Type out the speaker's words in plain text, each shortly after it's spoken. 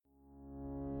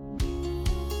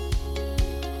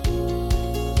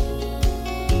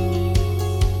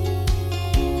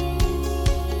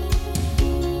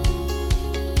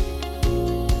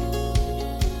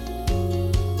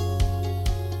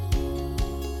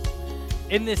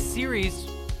In this series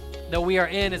that we are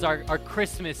in is our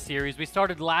Christmas series. We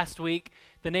started last week.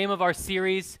 The name of our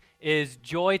series is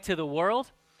Joy to the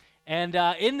World. And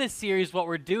in this series, what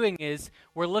we're doing is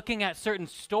we're looking at certain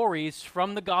stories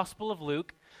from the Gospel of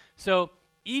Luke. So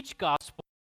each gospel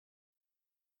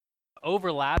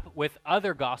overlap with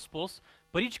other gospels,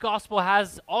 but each gospel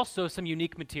has also some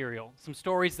unique material, some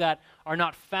stories that are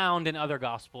not found in other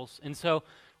gospels. And so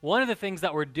one of the things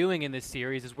that we're doing in this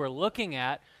series is we're looking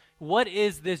at what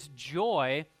is this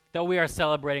joy that we are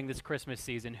celebrating this Christmas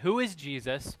season? Who is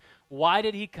Jesus? Why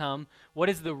did he come? What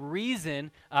is the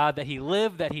reason that he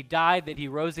lived, that he died, that he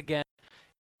rose again?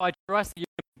 I trust that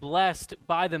you're blessed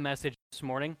by the message this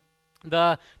morning.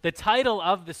 The title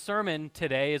of the sermon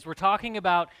today is we're talking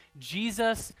about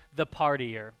Jesus the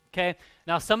partier. Okay?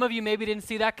 Now, some of you maybe didn't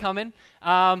see that coming,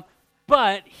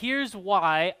 but here's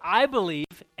why I believe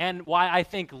and why I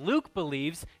think Luke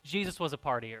believes Jesus was a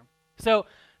partier. So,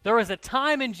 there was a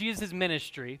time in Jesus'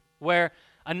 ministry where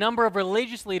a number of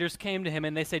religious leaders came to him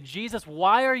and they said, Jesus,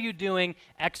 why are you doing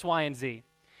X, Y, and Z?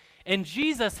 And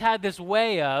Jesus had this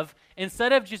way of,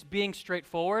 instead of just being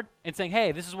straightforward and saying,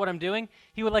 hey, this is what I'm doing,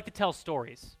 he would like to tell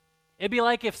stories. It'd be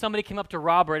like if somebody came up to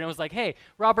Robert and was like, hey,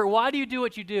 Robert, why do you do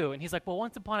what you do? And he's like, well,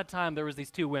 once upon a time, there was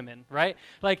these two women, right?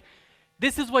 Like,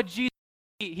 this is what Jesus,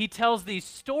 he tells these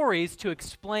stories to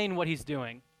explain what he's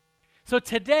doing. So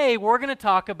today, we're going to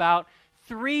talk about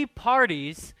three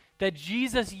parties that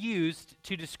Jesus used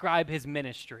to describe his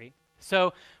ministry.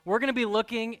 So we're going to be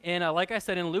looking in, like I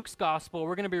said, in Luke's gospel.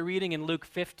 We're going to be reading in Luke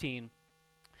 15.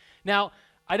 Now,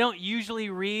 I don't usually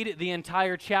read the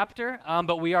entire chapter,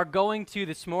 but we are going to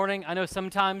this morning. I know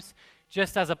sometimes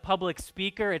just as a public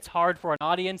speaker, it's hard for an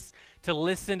audience to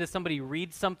listen to somebody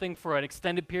read something for an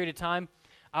extended period of time.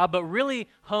 But really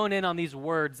hone in on these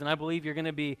words, and I believe you're going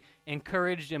to be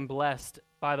encouraged and blessed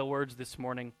by the words this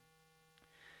morning.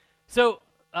 So,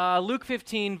 Luke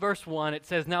 15, verse 1, it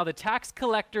says, Now the tax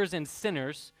collectors and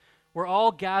sinners were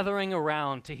all gathering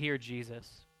around to hear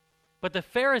Jesus. But the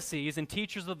Pharisees and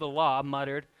teachers of the law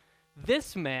muttered,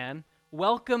 This man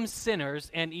welcomes sinners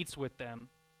and eats with them.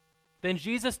 Then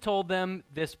Jesus told them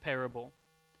this parable.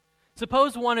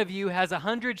 Suppose one of you has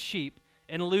 100 sheep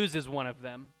and loses one of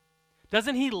them.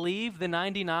 Doesn't he leave the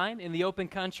 99 in the open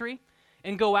country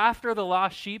and go after the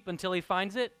lost sheep until he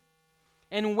finds it?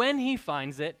 And when he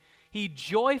finds it, he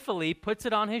joyfully puts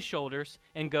it on his shoulders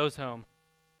and goes home.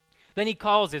 Then he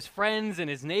calls his friends and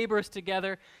his neighbors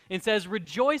together and says,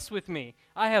 Rejoice with me,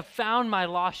 I have found my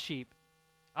lost sheep.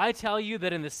 I tell you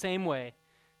that in the same way,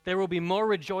 there will be more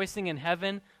rejoicing in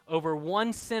heaven over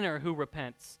one sinner who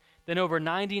repents than over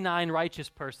 99 righteous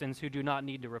persons who do not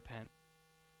need to repent.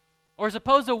 Or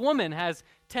suppose a woman has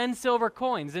 10 silver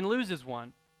coins and loses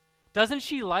one. Doesn't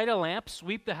she light a lamp,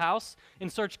 sweep the house, and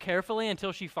search carefully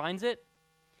until she finds it?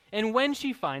 And when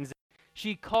she finds it,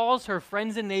 she calls her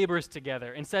friends and neighbors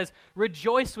together and says,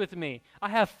 Rejoice with me, I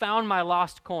have found my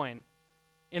lost coin.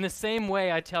 In the same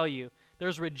way, I tell you,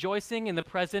 there's rejoicing in the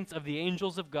presence of the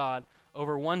angels of God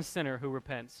over one sinner who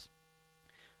repents.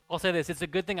 I'll say this, it's a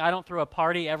good thing I don't throw a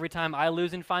party every time I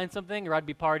lose and find something, or I'd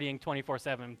be partying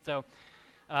 24/7. So,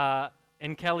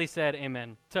 and Kelly said,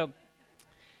 amen. So,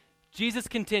 Jesus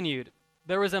continued,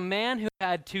 There was a man who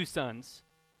had 2 sons.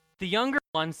 The younger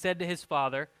one said to his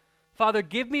father, Father,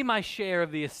 give me my share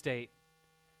of the estate.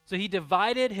 So he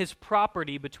divided his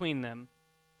property between them.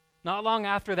 Not long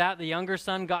after that, the younger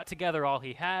son got together all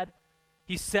he had.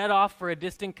 He set off for a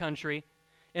distant country,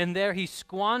 and there he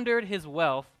squandered his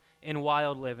wealth in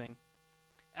wild living.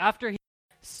 After he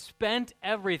spent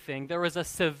everything, there was a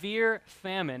severe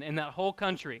famine in that whole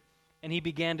country, and he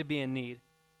began to be in need.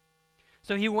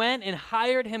 So he went and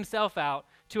hired himself out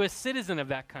to a citizen of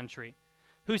that country,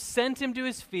 who sent him to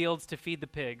his fields to feed the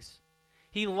pigs.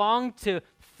 He longed to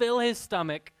fill his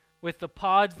stomach with the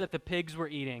pods that the pigs were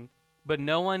eating, but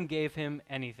no one gave him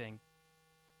anything.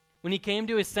 When he came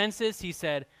to his senses, he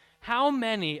said, How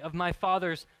many of my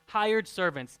father's hired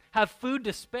servants have food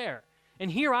to spare?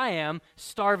 And here I am,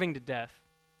 starving to death.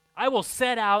 I will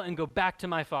set out and go back to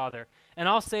my father, and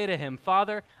I'll say to him,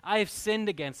 Father, I have sinned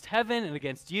against heaven and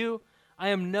against you. I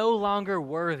am no longer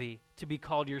worthy to be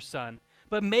called your son,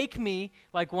 but make me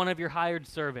like one of your hired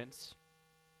servants.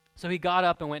 So he got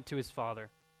up and went to his father.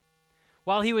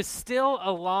 While he was still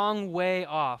a long way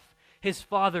off, his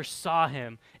father saw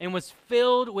him and was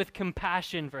filled with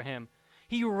compassion for him.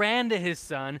 He ran to his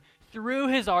son, threw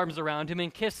his arms around him,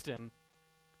 and kissed him.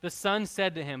 The son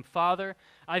said to him, Father,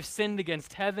 I've sinned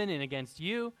against heaven and against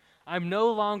you. I'm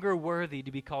no longer worthy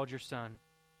to be called your son.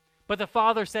 But the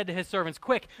father said to his servants,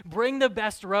 Quick, bring the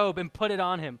best robe and put it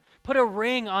on him. Put a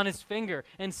ring on his finger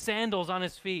and sandals on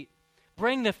his feet.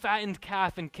 Bring the fattened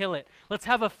calf and kill it. Let's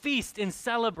have a feast and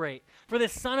celebrate. For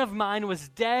this son of mine was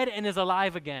dead and is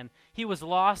alive again. He was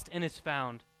lost and is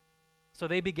found." So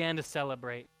they began to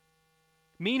celebrate.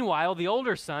 Meanwhile, the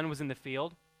older son was in the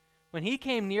field. When he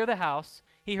came near the house,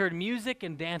 he heard music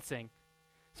and dancing.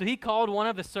 So he called one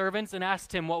of the servants and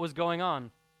asked him what was going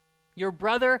on. "Your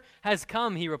brother has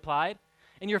come," he replied,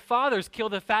 "and your father's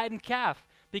killed a fattened calf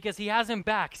because he has him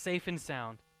back safe and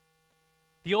sound."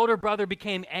 The older brother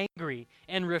became angry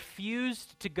and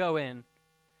refused to go in.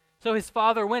 So his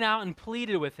father went out and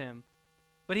pleaded with him.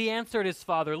 But he answered his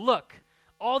father, "Look,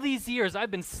 all these years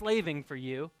I've been slaving for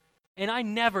you, and I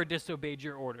never disobeyed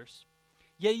your orders.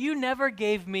 Yet you never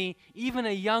gave me even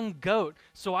a young goat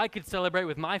so I could celebrate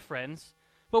with my friends.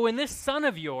 But when this son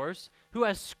of yours, who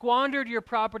has squandered your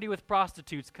property with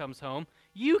prostitutes, comes home,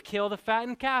 you kill the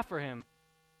fattened calf for him."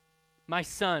 "My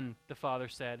son," the father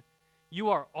said, "you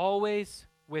are always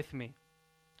with me,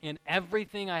 and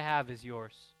everything I have is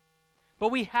yours. But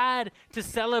we had to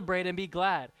celebrate and be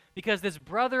glad, because this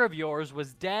brother of yours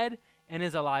was dead and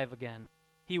is alive again.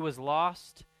 He was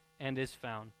lost and is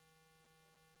found."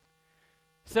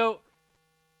 So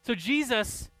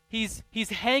Jesus, he's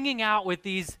hanging out with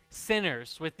these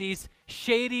sinners, with these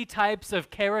shady types of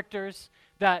characters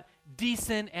that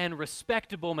decent and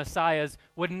respectable messiahs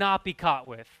would not be caught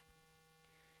with.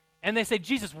 And they say,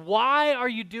 "Jesus, why are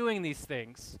you doing these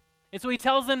things?" And so he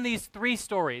tells them these 3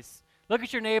 stories. Look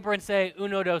at your neighbor and say,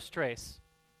 "Uno, dos, tres."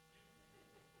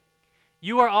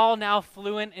 You are all now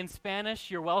fluent in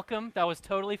Spanish. You're welcome. That was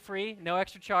totally free, no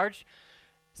extra charge.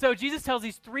 So Jesus tells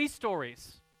these 3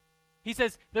 stories. He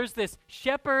says there's this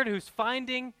shepherd who's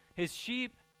finding his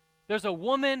sheep. There's a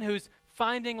woman who's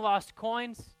finding lost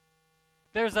coins.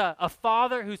 There's a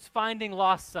father who's finding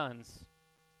lost sons.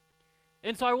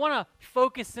 And so I want to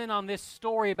focus in on this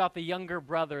story about the younger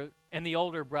brother and the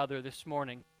older brother this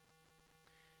morning.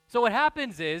 So what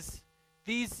happens is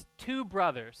these 2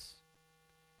 brothers,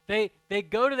 they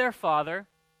go to their father,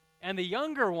 and the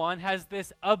younger one has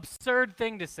this absurd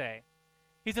thing to say.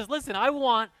 He says, "Listen, I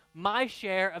want my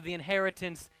share of the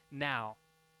inheritance now."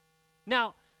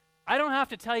 Now, I don't have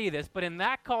to tell you this, but in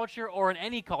that culture or in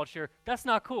any culture, that's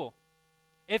not cool.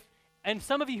 And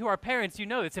some of you who are parents, you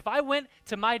know this. If I went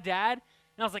to my dad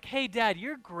and I was like, "Hey, Dad,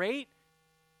 you're great,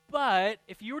 but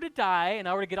if you were to die and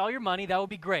I were to get all your money, that would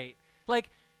be great." Like,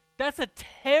 that's a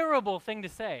terrible thing to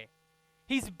say.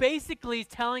 He's basically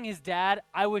telling his dad,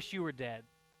 "I wish you were dead.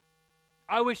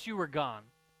 I wish you were gone."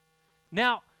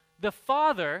 Now, the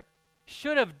father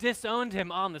should have disowned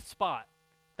him on the spot.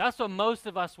 That's what most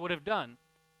of us would have done.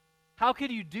 "How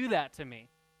could you do that to me?"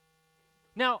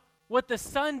 Now, what the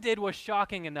son did was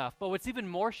shocking enough, but what's even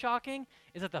more shocking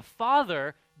is that the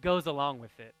father goes along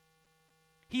with it.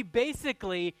 He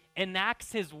basically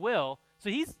enacts his will, so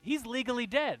he's legally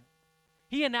dead.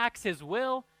 He enacts his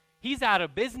will, he's out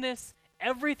of business,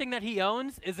 everything that he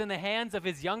owns is in the hands of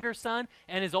his younger son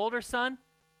and his older son.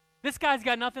 This guy's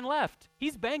got nothing left.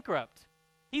 He's bankrupt.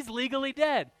 He's legally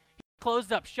dead. He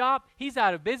closed up shop, he's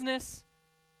out of business.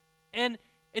 And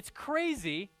it's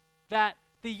crazy that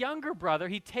the younger brother,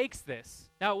 he takes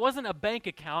this. Now, it wasn't a bank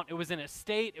account. It was an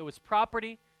estate. It was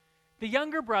property. The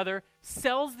younger brother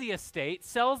sells the estate,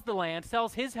 sells the land,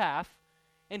 sells his half,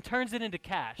 and turns it into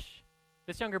cash.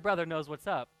 This younger brother knows what's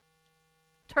up.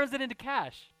 Turns it into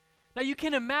cash. Now, you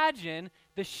can imagine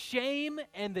the shame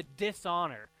and the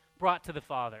dishonor brought to the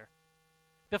father.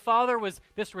 The father was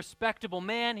this respectable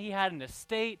man. He had an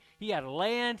estate. He had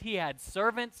land. He had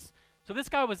servants. So this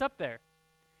guy was up there.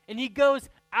 And he goes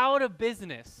out of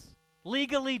business,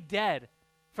 legally dead,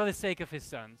 for the sake of his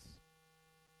sons.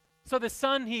 So the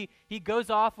son, he goes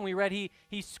off, and we read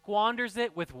he squanders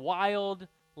it with wild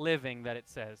living, that it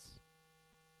says.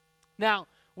 Now,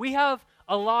 we have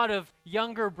a lot of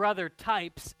younger brother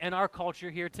types in our culture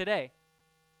here today.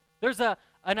 There's an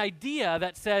idea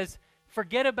that says,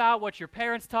 forget about what your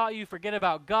parents taught you, forget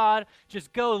about God,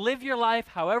 just go live your life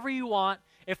however you want.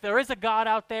 If there is a God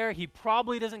out there, he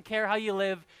probably doesn't care how you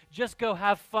live. Just go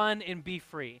have fun and be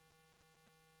free.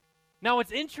 Now,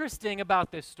 what's interesting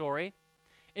about this story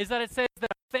is that it says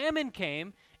that a famine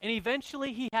came, and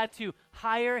eventually he had to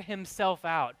hire himself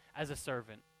out as a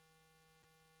servant.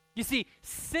 You see,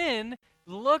 sin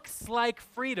looks like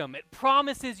freedom. It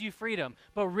promises you freedom,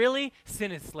 but really,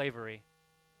 sin is slavery.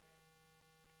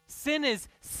 Sin is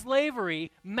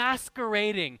slavery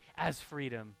masquerading as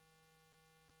freedom.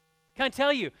 Can I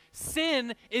tell you,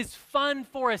 sin is fun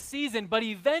for a season, but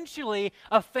eventually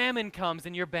a famine comes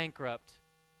and you're bankrupt.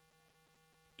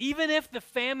 Even if the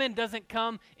famine doesn't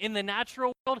come in the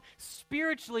natural world,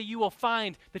 spiritually you will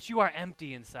find that you are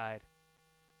empty inside.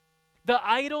 The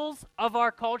idols of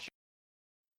our culture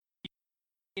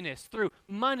happiness through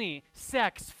money,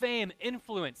 sex, fame,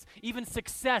 influence, even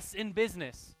success in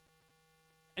business.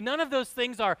 And none of those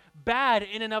things are bad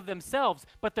in and of themselves,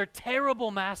 but they're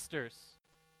terrible masters.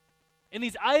 And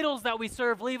these idols that we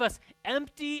serve leave us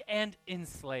empty and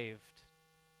enslaved.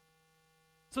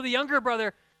 So the younger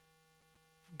brother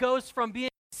goes from being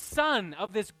son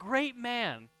of this great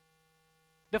man.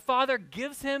 The father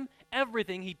gives him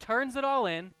everything. He turns it all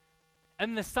in,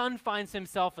 and the son finds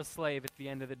himself a slave at the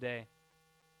end of the day.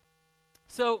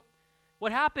 So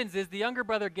what happens is the younger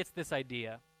brother gets this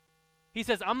idea. He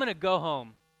says, I'm going to go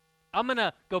home. I'm going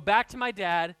to go back to my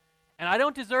dad, and I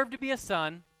don't deserve to be a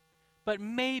son, but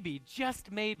maybe,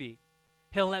 just maybe,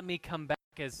 he'll let me come back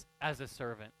as a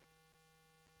servant.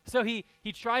 So he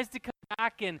tries to come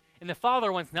back, and the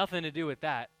father wants nothing to do with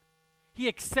that. He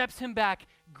accepts him back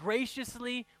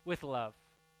graciously with love.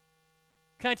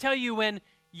 Can I tell you, when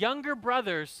younger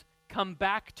brothers come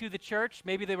back to the church,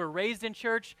 maybe they were raised in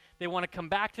church, they want to come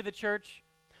back to the church,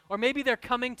 or maybe they're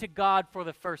coming to God for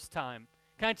the first time.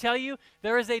 Can I tell you,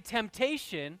 there is a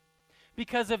temptation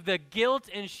because of the guilt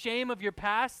and shame of your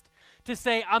past to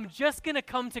say, I'm just going to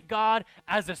come to God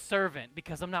as a servant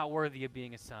because I'm not worthy of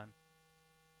being a son.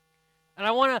 And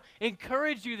I want to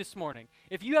encourage you this morning.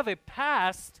 If you have a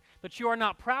past that you are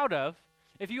not proud of,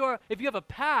 if you have a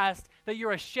past that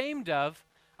you're ashamed of,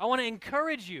 I want to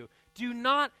encourage you. Do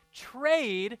not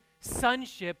trade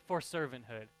sonship for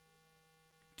servanthood.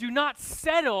 Do not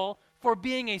settle for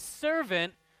being a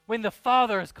servant when the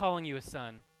Father is calling you a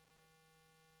son.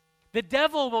 The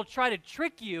devil will try to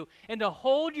trick you and to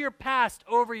hold your past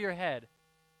over your head.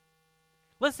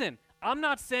 Listen, I'm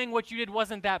not saying what you did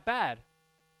wasn't that bad.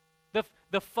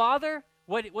 The father,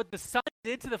 what the son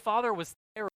did to the father was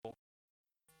terrible.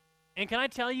 And can I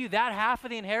tell you, that half of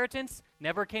the inheritance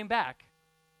never came back.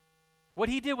 What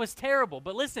he did was terrible.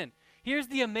 But listen, here's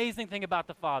the amazing thing about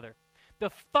the father. The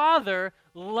father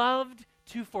loved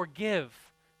to forgive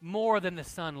more than the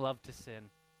son loved to sin.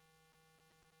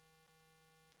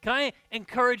 Can I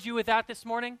encourage you with that this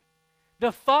morning?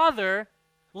 The Father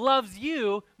loves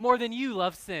you more than you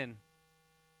love sin.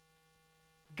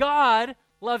 God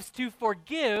loves to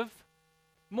forgive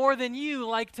more than you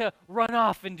like to run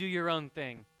off and do your own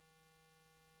thing.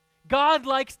 God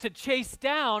likes to chase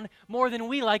down more than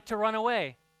we like to run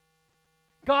away.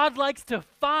 God likes to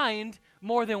find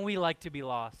more than we like to be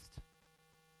lost.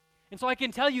 And so I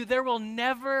can tell you, there will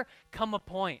never come a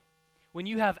point when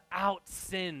you have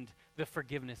out-sinned the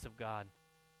forgiveness of God.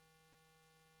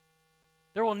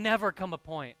 There will never come a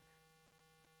point.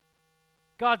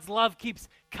 God's love keeps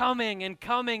coming and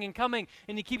coming and coming,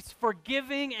 and he keeps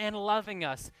forgiving and loving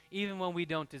us even when we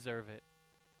don't deserve it.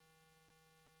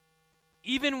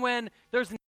 Even when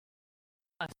there's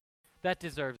nothing that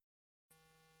deserves it.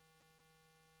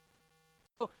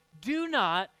 So do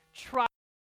not try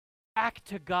back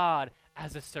to God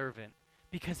as a servant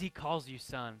because he calls you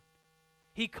son.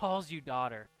 He calls you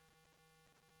daughter.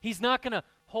 He's not going to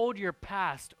hold your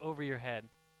past over your head.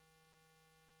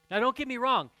 Now, don't get me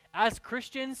wrong. As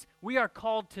Christians, we are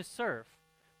called to serve.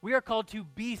 We are called to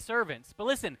be servants. But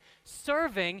listen,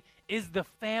 serving is the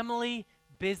family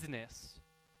business.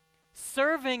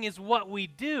 Serving is what we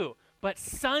do. But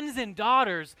sons and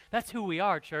daughters, that's who we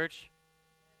are, church.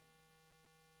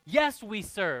 Yes, we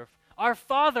serve. Our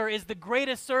Father is the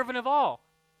greatest servant of all.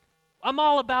 I'm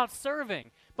all about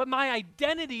serving. But my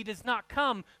identity does not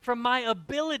come from my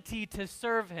ability to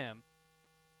serve him.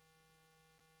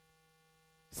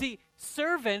 See,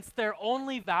 servants, their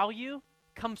only value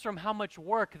comes from how much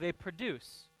work they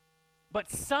produce. But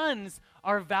sons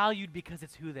are valued because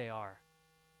it's who they are.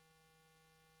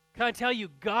 Can I tell you,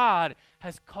 God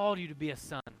has called you to be a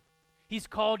son. He's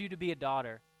called you to be a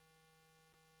daughter.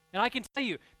 And I can tell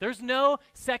you, there's no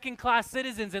second-class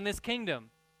citizens in this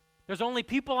kingdom. There's only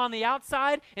people on the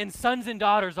outside and sons and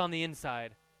daughters on the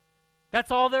inside.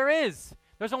 That's all there is.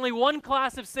 There's only one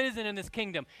class of citizen in this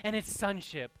kingdom, and it's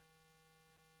sonship.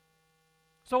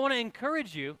 So I want to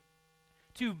encourage you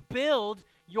to build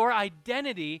your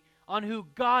identity on who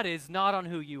God is, not on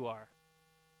who you are.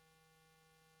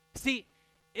 See,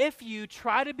 if you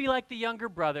try to be like the younger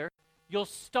brother, you'll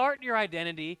start your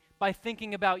identity by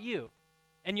thinking about you.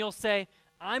 And you'll say,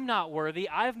 I'm not worthy,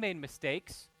 I've made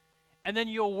mistakes. And then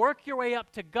you'll work your way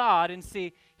up to God and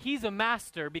see, he's a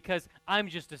master because I'm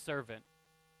just a servant.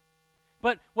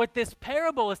 But what this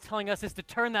parable is telling us is to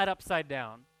turn that upside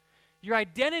down. Your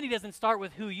identity doesn't start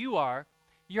with who you are.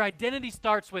 Your identity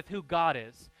starts with who God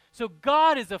is. So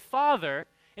God is a father,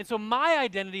 and so my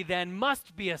identity then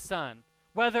must be a son,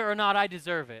 whether or not I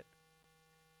deserve it.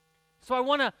 So I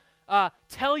want to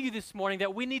tell you this morning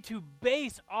that we need to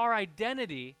base our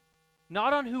identity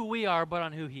not on who we are, but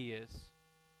on who he is.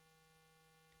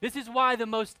 This is why the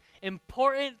most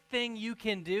important thing you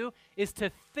can do is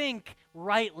to think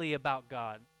rightly about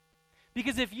God.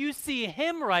 Because if you see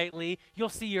him rightly, you'll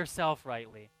see yourself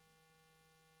rightly.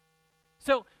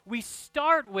 So we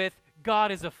start with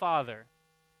God as a father,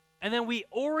 and then we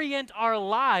orient our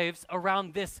lives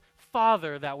around this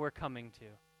father that we're coming to.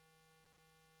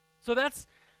 So that's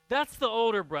the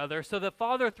older brother. So the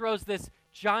father throws this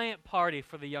giant party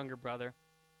for the younger brother.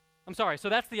 So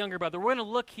that's the younger brother. We're going to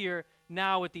look here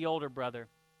now at the older brother.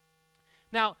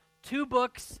 Now, 2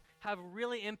 books have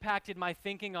really impacted my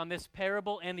thinking on this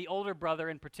parable and the older brother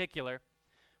in particular.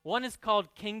 One is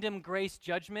called Kingdom, Grace,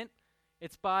 Judgment.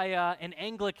 It's by an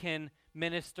Anglican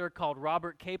minister called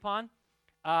Robert Capon.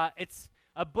 It's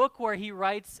a book where he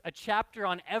writes a chapter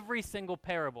on every single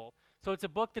parable. So it's a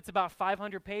book that's about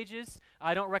 500 pages.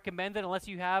 I don't recommend it unless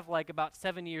you have like about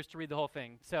 7 years to read the whole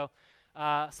thing. So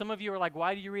some of you are like,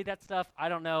 why do you read that stuff? I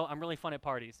don't know. I'm really fun at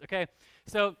parties, okay?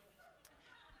 So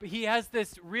but he has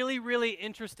this really, really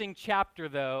interesting chapter,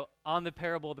 though, on the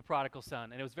parable of the prodigal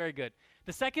son, and it was very good.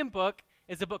 The second book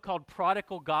is a book called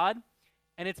Prodigal God,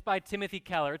 and it's by Timothy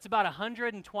Keller. It's about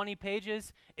 120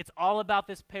 pages. It's all about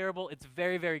this parable. It's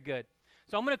very, very good.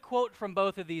 So I'm going to quote from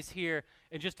both of these here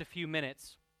in just a few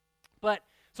minutes.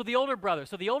 So the older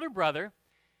brother,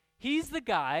 he's the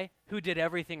guy who did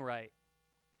everything right.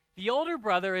 The older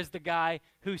brother is the guy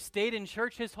who stayed in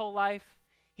church his whole life.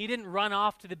 He didn't run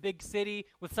off to the big city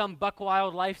with some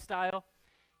buck-wild lifestyle.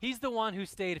 He's the one who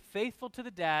stayed faithful to the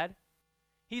dad.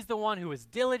 He's the one who was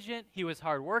diligent. He was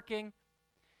hardworking.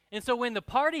 And so when the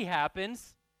party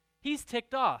happens, he's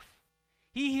ticked off.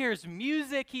 He hears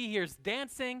music. He hears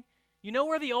dancing. You know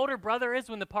where the older brother is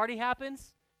when the party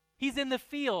happens? He's in the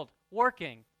field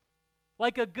working,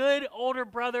 like a good older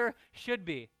brother should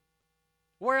be.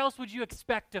 Where else would you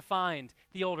expect to find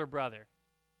the older brother?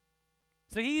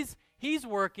 So he's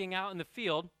working out in the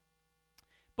field,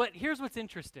 but here's what's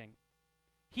interesting.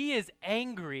 He is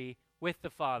angry with the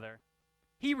father.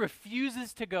 He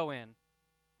refuses to go in.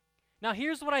 Now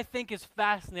here's what I think is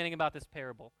fascinating about this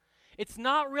parable. It's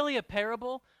not really a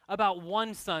parable about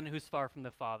one son who's far from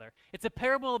the father. It's a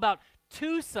parable about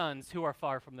 2 sons who are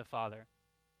far from the father.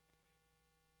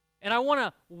 And I want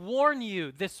to warn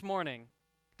you this morning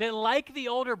that like the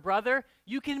older brother,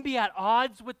 you can be at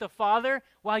odds with the father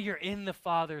while you're in the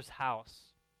father's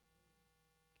house.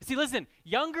 See, listen,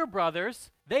 younger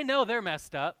brothers, they know they're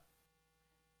messed up.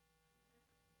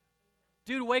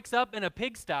 Dude wakes up in a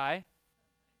pigsty.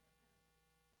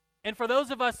 And for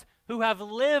those of us who have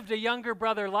lived a younger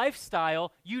brother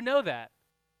lifestyle, you know that.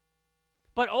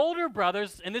 But older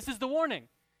brothers, and this is the warning,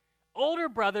 older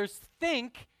brothers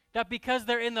think that because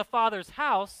they're in the father's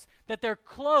house, that they're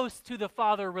close to the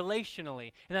father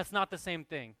relationally, and that's not the same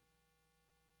thing.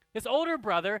 This older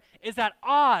brother is at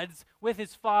odds with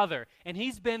his father, and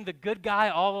he's been the good guy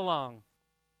all along.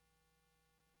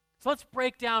 So let's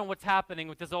break down what's happening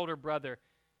with this older brother.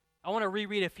 I want to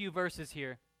reread a few verses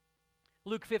here.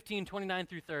 Luke 15, 29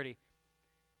 through 30.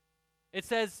 It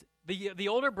says, the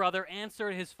older brother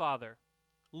answered his father,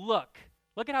 Look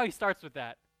at how he starts with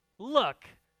that. Look.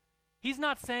 He's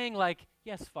not saying like,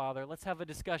 yes, father, let's have a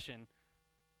discussion.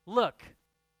 Look,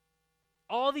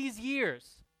 all these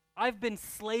years I've been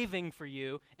slaving for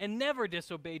you and never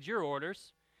disobeyed your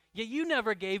orders, yet you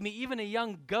never gave me even a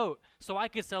young goat so I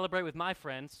could celebrate with my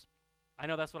friends. I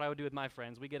know that's what I would do with my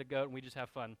friends. We get a goat and we just have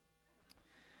fun.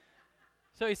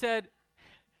 So he said,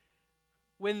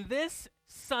 when this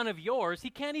son of yours, he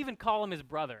can't even call him his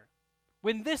brother.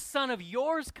 When this son of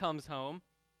yours comes home,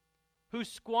 who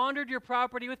squandered your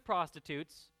property with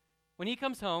prostitutes, when he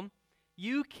comes home,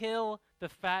 you kill the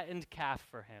fattened calf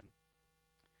for him.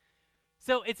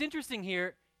 So it's interesting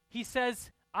here. He says,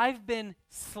 I've been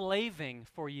slaving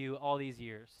for you all these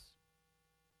years.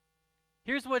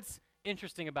 Here's what's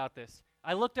interesting about this.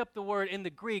 I looked up the word in the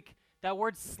Greek. That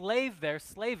word slave there,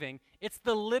 slaving, it's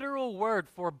the literal word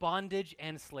for bondage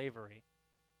and slavery.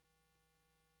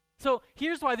 So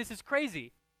here's why this is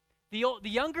crazy. The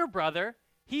younger brother,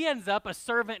 he ends up a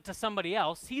servant to somebody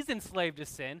else. He's enslaved to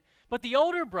sin. But the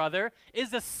older brother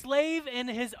is a slave in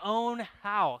his own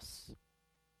house.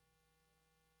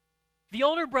 The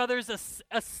older brother's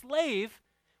a slave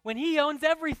when he owns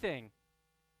everything.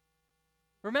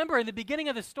 Remember, in the beginning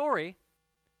of the story,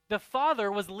 the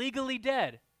father was legally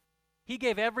dead. He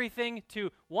gave everything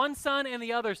to one son and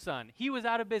the other son. He was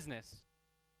out of business.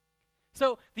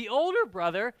 So the older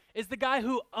brother is the guy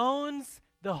who owns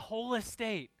the whole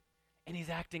estate, and he's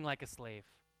acting like a slave.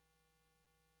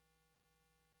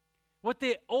 What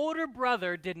the older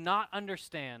brother did not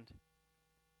understand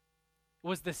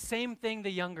was the same thing the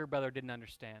younger brother didn't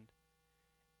understand.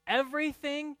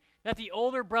 Everything that the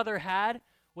older brother had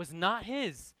was not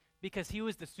his because he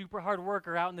was the super hard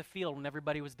worker out in the field when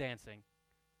everybody was dancing.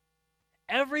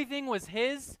 Everything was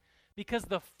his because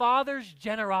the Father's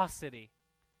generosity.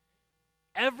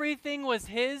 Everything was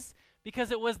his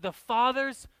because it was the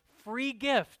Father's free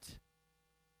gift.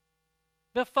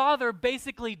 The Father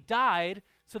basically died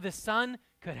so the Son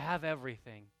could have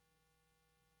everything.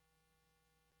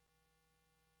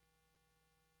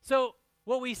 So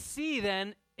what we see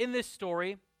then in this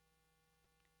story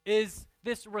is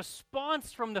this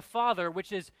response from the Father,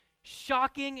 which is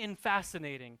shocking and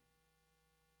fascinating.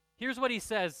 Here's what he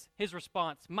says, his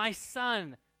response. "My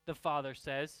son," the Father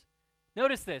says.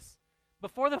 Notice this.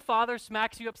 Before the Father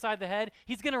smacks you upside the head,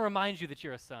 he's going to remind you that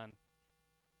you're a son.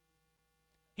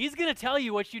 He's going to tell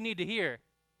you what you need to hear.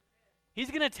 He's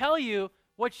going to tell you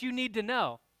what you need to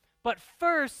know. But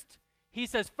first, he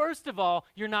says, first of all,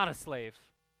 you're not a slave.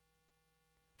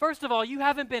 First of all, you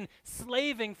haven't been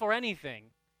slaving for anything.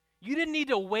 You didn't need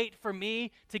to wait for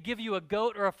me to give you a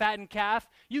goat or a fattened calf.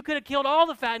 You could have killed all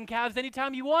the fattened calves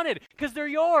anytime you wanted because they're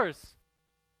yours.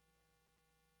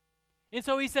 And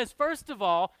so he says, first of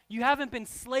all, you haven't been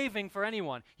slaving for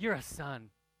anyone. You're a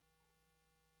son.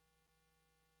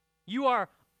 You are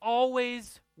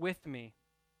always with me,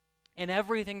 and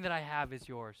everything that I have is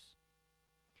yours.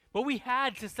 But we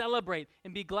had to celebrate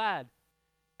and be glad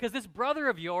because this brother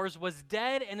of yours was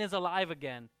dead and is alive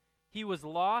again. He was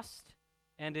lost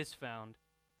and is found.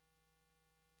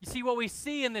 You see, what we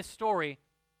see in this story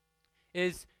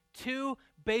is two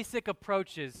basic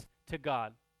approaches to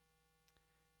God.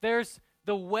 There's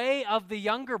the way of the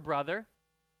younger brother.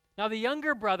 Now, the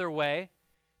younger brother way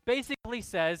basically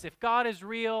says if God is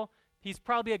real, he's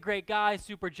probably a great guy,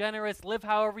 super generous, live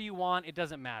however you want, it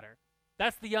doesn't matter.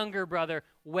 That's the younger brother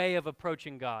way of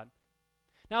approaching God.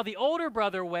 Now, the older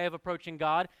brother way of approaching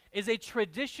God is a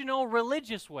traditional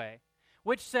religious way,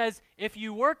 which says if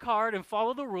you work hard and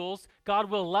follow the rules,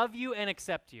 God will love you and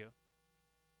accept you.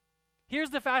 Here's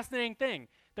the fascinating thing.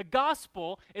 The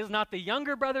gospel is not the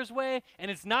younger brother's way,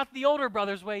 and it's not the older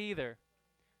brother's way either.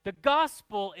 The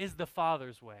gospel is the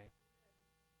Father's way.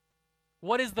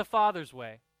 What is the Father's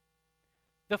way?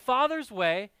 The Father's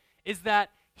way is that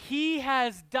he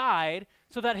has died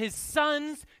so that his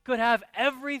sons could have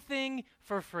everything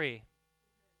for free.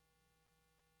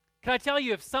 Can I tell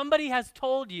you, if somebody has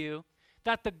told you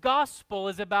that the gospel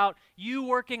is about you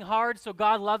working hard so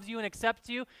God loves you and accepts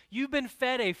you, you've been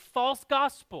fed a false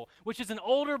gospel, which is an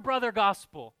older brother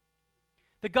gospel.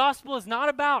 The gospel is not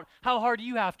about how hard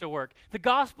you have to work. The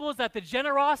gospel is that the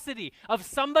generosity of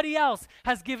somebody else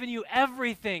has given you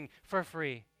everything for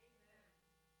free.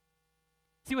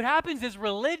 See, what happens is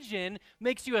religion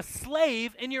makes you a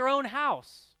slave in your own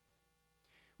house.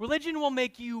 Religion will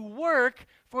make you work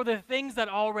for the things that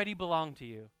already belong to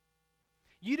you.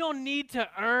 You don't need to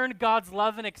earn God's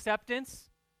love and acceptance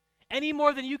any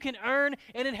more than you can earn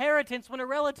an inheritance when a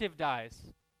relative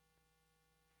dies.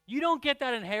 You don't get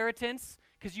that inheritance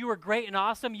because you were great and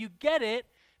awesome. You get it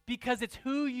because it's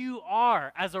who you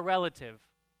are as a relative.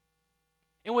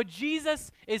 And what Jesus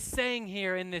is saying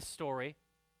here in this story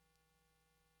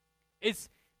is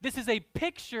this is a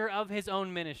picture of his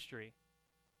own ministry.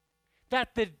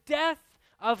 That the death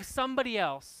of somebody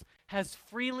else has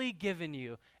freely given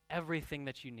you everything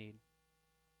that you need.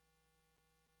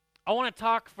 I want to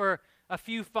talk for a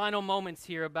few final moments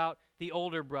here about the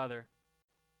older brother.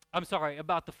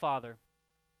 About the father.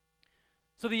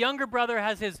 So the younger brother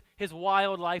has his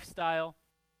wild lifestyle,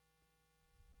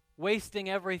 wasting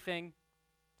everything.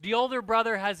 The older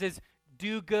brother has his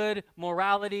do-good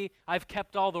morality. I've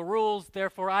kept all the rules,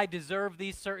 therefore I deserve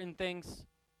these certain things.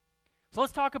 So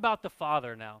let's talk about the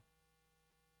father now.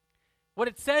 What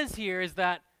it says here is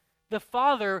that the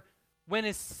father, when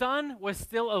his son was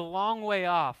still a long way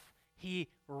off, he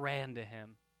ran to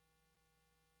him.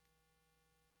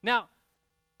 Now,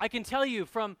 I can tell you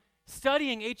from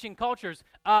studying ancient cultures,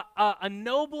 a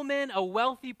nobleman, a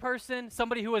wealthy person,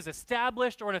 somebody who was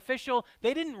established or an official,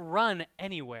 they didn't run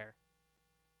anywhere.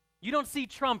 You don't see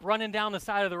Trump running down the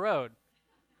side of the road.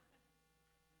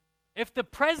 If the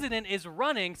president is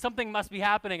running, something must be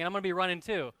happening, and I'm going to be running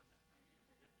too.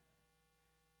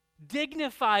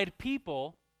 Dignified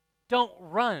people don't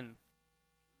run.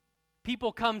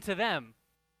 People come to them.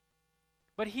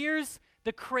 But here's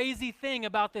the crazy thing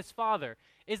about this father,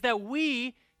 is that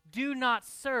we do not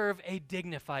serve a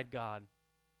dignified God.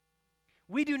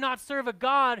 We do not serve a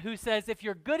God who says, if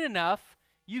you're good enough,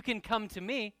 you can come to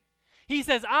me. He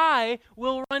says, I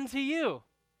will run to you.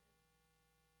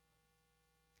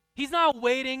 He's not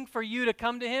waiting for you to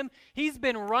come to him. He's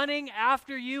been running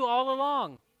after you all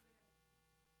along.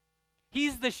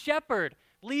 He's the shepherd,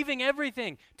 leaving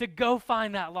everything to go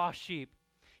find that lost sheep.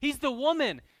 He's the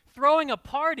woman throwing a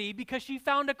party because she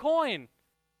found a coin.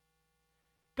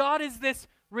 God is this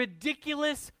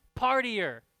ridiculous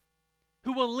partier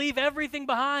who will leave everything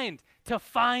behind to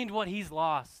find what he's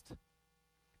lost.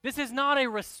 This is not a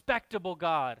respectable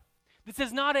God. This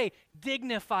is not a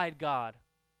dignified God.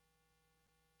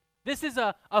 This is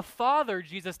a father,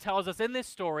 Jesus tells us in this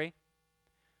story,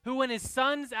 who when his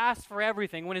sons asked for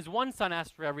everything, when his one son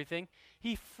asked for everything,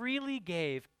 he freely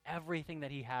gave everything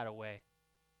that he had away.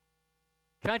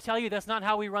 Can I tell you, that's not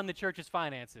how we run the church's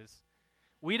finances.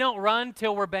 We don't run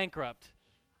till we're bankrupt.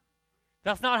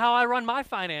 That's not how I run my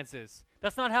finances.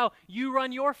 That's not how you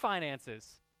run your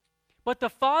finances. But the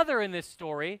father in this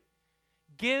story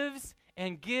gives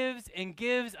and gives and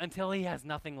gives until he has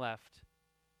nothing left.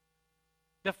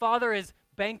 The father is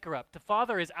bankrupt. The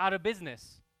father is out of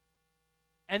business.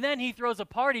 And then he throws a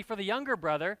party for the younger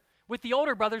brother with the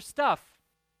older brother's stuff.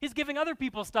 He's giving other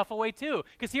people's stuff away too,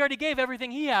 because he already gave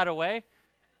everything he had away.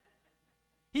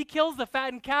 He kills the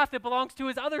fattened calf that belongs to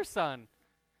his other son.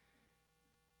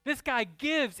 This guy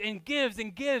gives and gives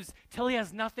and gives till he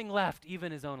has nothing left,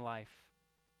 even his own life.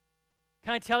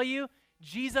 Can I tell you,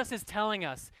 Jesus is telling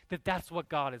us that that's what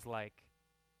God is like.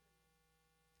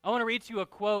 I want to read to you a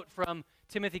quote from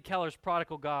Timothy Keller's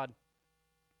Prodigal God.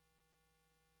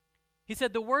 He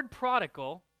said, "The word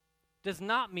prodigal does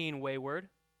not mean wayward,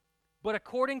 but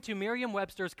according to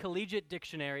Merriam-Webster's Collegiate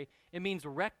Dictionary, it means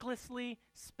recklessly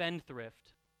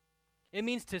spendthrift. It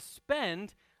means to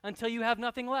spend until you have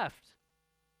nothing left.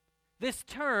 This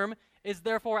term is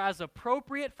therefore as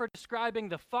appropriate for describing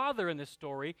the father in this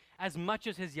story as much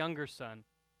as his younger son.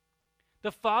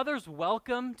 The father's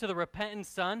welcome to the repentant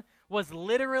son was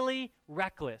literally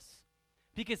reckless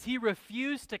because he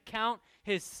refused to count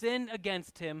his sin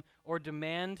against him or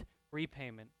demand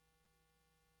repayment."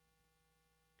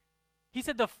 He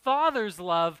said the father's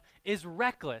love is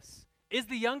reckless. Is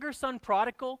the younger son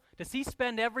prodigal? Does he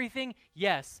spend everything?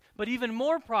 Yes. But even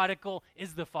more prodigal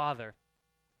is the father,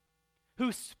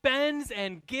 who spends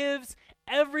and gives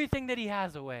everything that he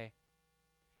has away.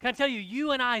 Can I tell you,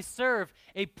 you and I serve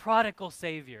a prodigal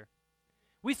Savior.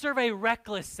 We serve a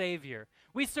reckless Savior.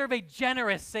 We serve a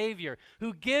generous Savior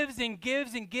who gives and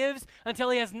gives and gives until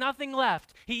he has nothing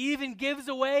left. He even gives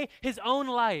away his own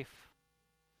life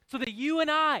so that you and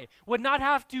I would not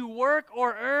have to work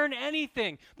or earn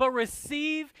anything, but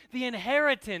receive the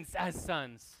inheritance as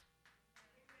sons.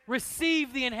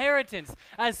 Receive the inheritance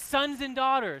as sons and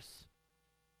daughters.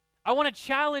 I want to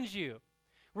challenge you.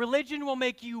 Religion will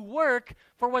make you work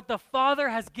for what the Father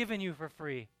has given you for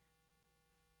free.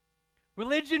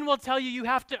 Religion will tell you you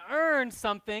have to earn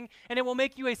something, and it will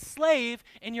make you a slave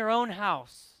in your own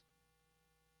house.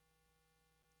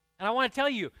 And I want to tell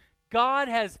you, God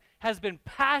has been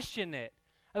passionate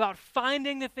about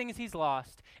finding the things he's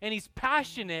lost, and he's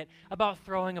passionate about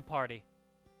throwing a party.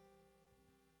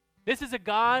 This is a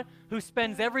God who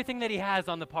spends everything that he has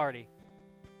on the party.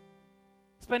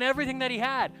 Spent everything that he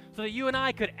had so that you and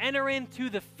I could enter into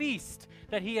the feast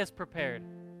that he has prepared.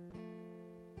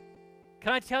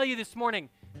 Can I tell you this morning,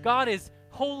 God is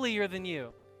holier than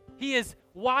you. He is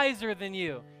wiser than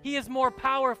you. He is more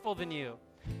powerful than you.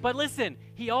 But listen,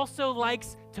 he also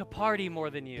likes to party more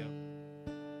than you.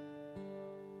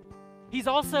 He's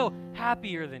also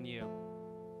happier than you.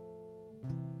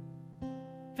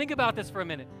 Think about this for a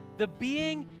minute. The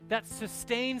being that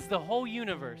sustains the whole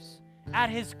universe, at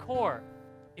his core,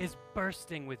 is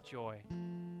bursting with joy.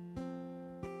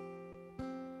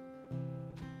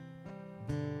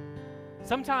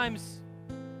 Sometimes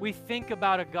we think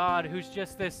about a God who's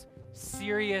just this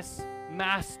serious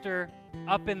master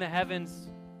up in the heavens,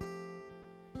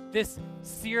 this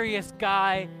serious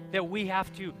guy that we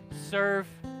have to serve.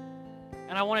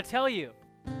 And I want to tell you,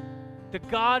 the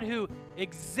God who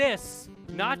exists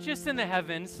not just in the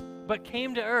heavens, but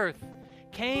came to earth,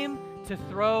 came to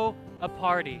throw a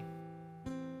party.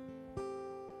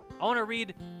 I want to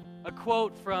read a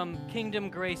quote from Kingdom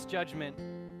Grace Judgment.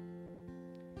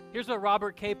 Here's what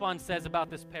Robert Capon says about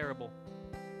this parable.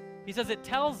 He says, "It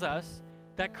tells us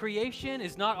that creation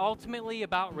is not ultimately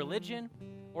about religion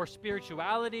or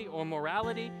spirituality or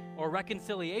morality or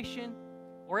reconciliation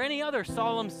or any other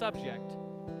solemn subject.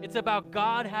 It's about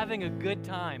God having a good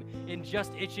time and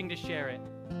just itching to share it.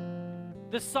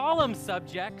 The solemn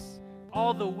subjects,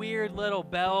 all the weird little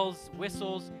bells,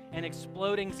 whistles, and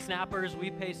exploding snappers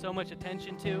we pay so much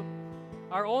attention to,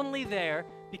 are only there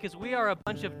because we are a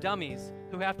bunch of dummies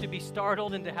who have to be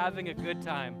startled into having a good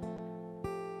time.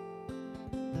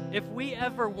 If we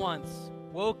ever once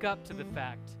woke up to the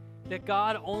fact that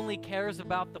God only cares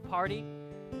about the party,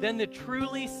 then the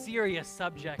truly serious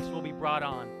subjects will be brought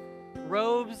on.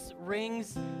 robes,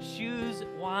 rings, shoes,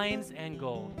 wines, and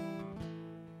gold.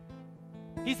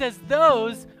 He says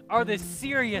those are the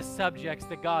serious subjects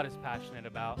that God is passionate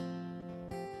about.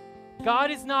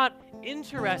 God is not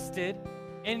interested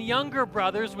in younger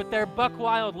brothers with their buck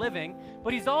wild living,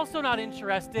 but he's also not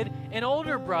interested in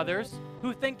older brothers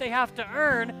who think they have to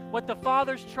earn what the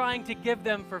Father's trying to give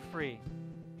them for free.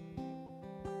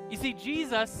 You see,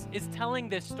 Jesus is telling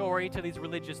this story to these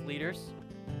religious leaders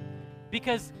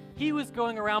because he was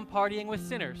going around partying with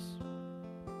sinners.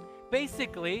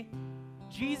 Basically,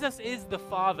 Jesus is the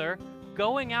Father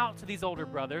going out to these older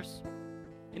brothers,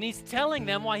 and he's telling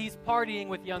them why he's partying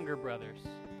with younger brothers.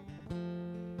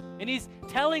 And he's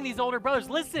telling these older brothers,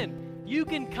 listen, you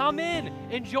can come in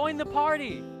and join the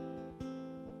party.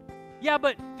 Yeah,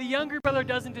 but the younger brother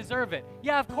doesn't deserve it.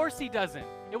 Yeah, of course he doesn't.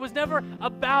 It was never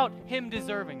about him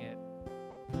deserving it.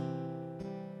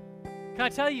 Can I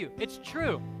tell you, it's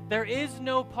true. There is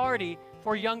no party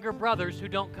for younger brothers who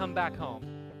don't come back home.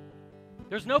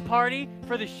 There's no party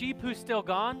for the sheep who's still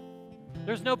gone.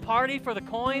 There's no party for the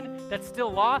coin that's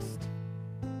still lost.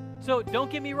 So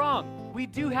don't get me wrong. We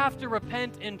do have to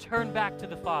repent and turn back to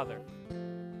the Father.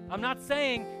 I'm not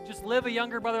saying just live a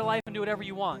younger brother life and do whatever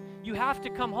you want. You have to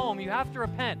come home. You have to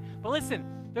repent. But listen,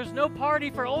 there's no party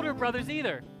for older brothers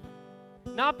either.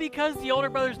 Not because the older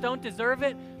brothers don't deserve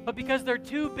it, but because they're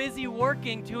too busy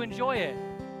working to enjoy it.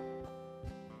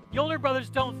 The older brothers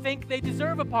don't think they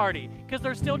deserve a party because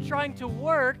they're still trying to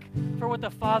work for what the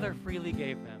Father freely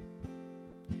gave them.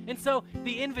 And so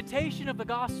the invitation of the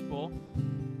gospel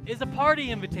is a party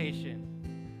invitation.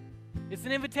 It's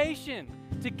an invitation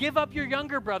to give up your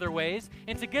younger brother ways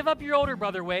and to give up your older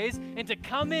brother ways and to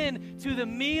come in to the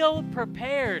meal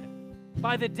prepared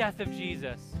by the death of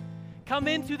Jesus. Come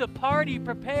into the party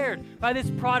prepared by this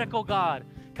prodigal God.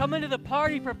 Come into the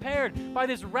party prepared by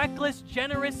this reckless,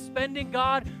 generous, spending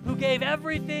God who gave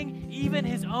everything, even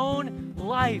his own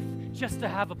life, just to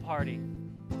have a party.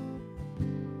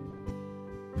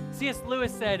 C.S.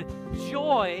 Lewis said,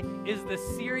 joy is the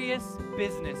serious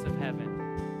business of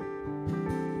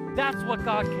heaven. That's what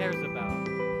God cares about.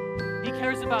 He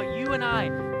cares about you and I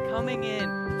coming in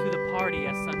to the party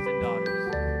as sons and daughters.